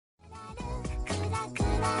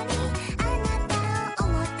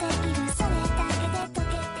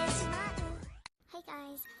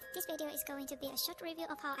going to be a short review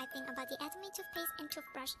of how I think about the ATOMY toothpaste and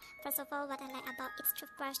toothbrush. First of all, what I like about its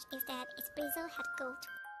toothbrush is that its bristle had gold.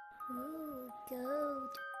 Ooh, gold.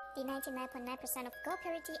 The 99.9% of gold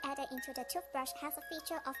purity added into the toothbrush has a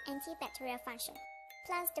feature of antibacterial function.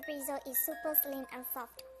 Plus, the bristle is super slim and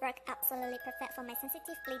soft, work absolutely perfect for my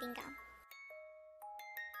sensitive bleeding gum.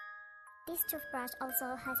 This toothbrush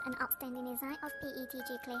also has an outstanding design of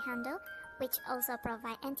PETG clay handle, which also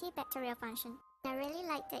provide antibacterial function. I really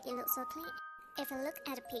like that it looks so clean. If you look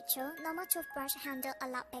at the picture, normal toothbrush handle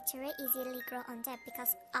allow bacteria easily grow on them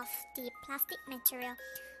because of the plastic material.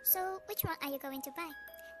 So which one are you going to buy?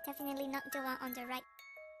 Definitely not the one on the right.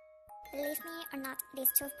 Believe me or not, this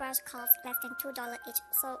toothbrush costs less than $2 each,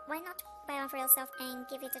 so why not buy one for yourself and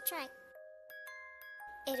give it a try?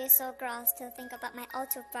 It is so gross to think about my old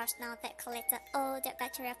toothbrush now that collected all that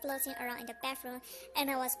bacteria floating around in the bathroom and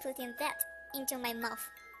I was putting that into my mouth.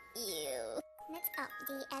 Ew. Next up,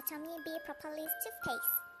 the ATOMY Be Propolis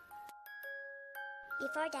Toothpaste.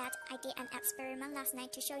 Before that, I did an experiment last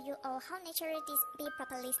night to show you all how natural this Be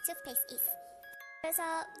Propolis toothpaste is. First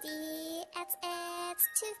up, the XX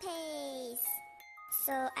toothpaste.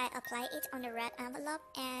 So I apply it on the red envelope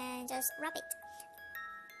and just rub it.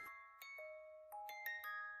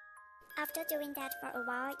 After doing that for a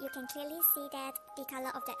while, you can clearly see that the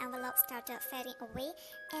color of the envelope started fading away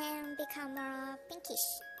and become more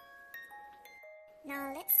pinkish.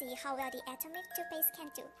 Now let's see how well the ATOMY toothpaste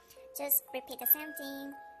can do. Just repeat the same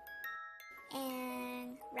thing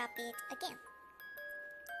and rub it again.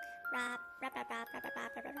 Rub, rub, rub, rub, rub, rub,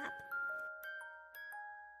 rub, rub, rub.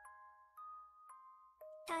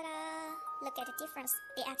 Ta-da! Look at the difference.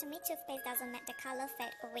 The ATOMY toothpaste doesn't make the color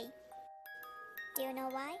fade away. Do you know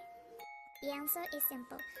why? The answer is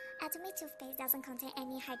simple. ATOMY toothpaste doesn't contain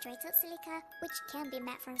any hydrated silica, which can be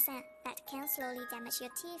made from sand that can slowly damage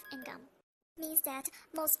your teeth and gum. Means that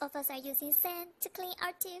most of us are using sand to clean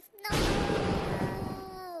our teeth. No!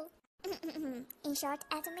 In short,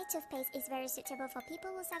 ATOMY toothpaste is very suitable for people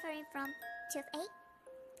who are suffering from toothache,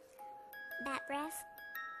 bad breath,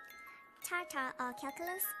 tartar or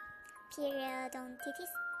calculus,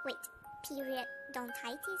 periodontitis,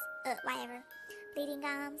 whatever, bleeding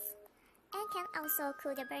gums, and can also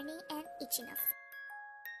cool the burning and itchiness.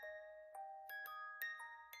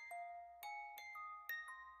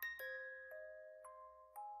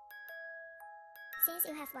 Since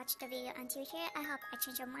you have watched the video until here, I hope I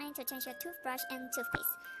changed your mind to change your toothbrush and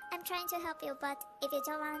toothpaste. I'm trying to help you, but if you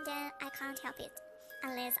don't want, then I can't help it.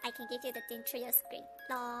 Unless I can give you the thing through your screen.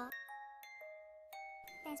 Lol.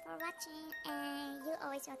 Thanks for watching, and you're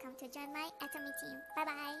always welcome to join my ATOMY team. Bye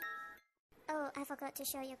bye. Oh, I forgot to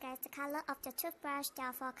show you guys the color of the toothbrush. There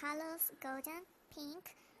are 4 colors: golden,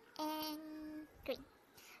 pink, and green.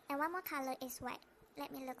 And one more color is white.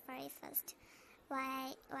 Let me look for it first.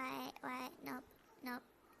 White, nope.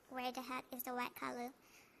 Where the heck is the white color?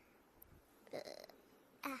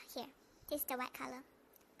 Here. This is the white color.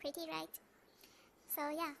 Pretty, right? So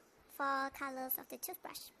yeah, 4 colors of the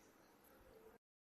toothbrush.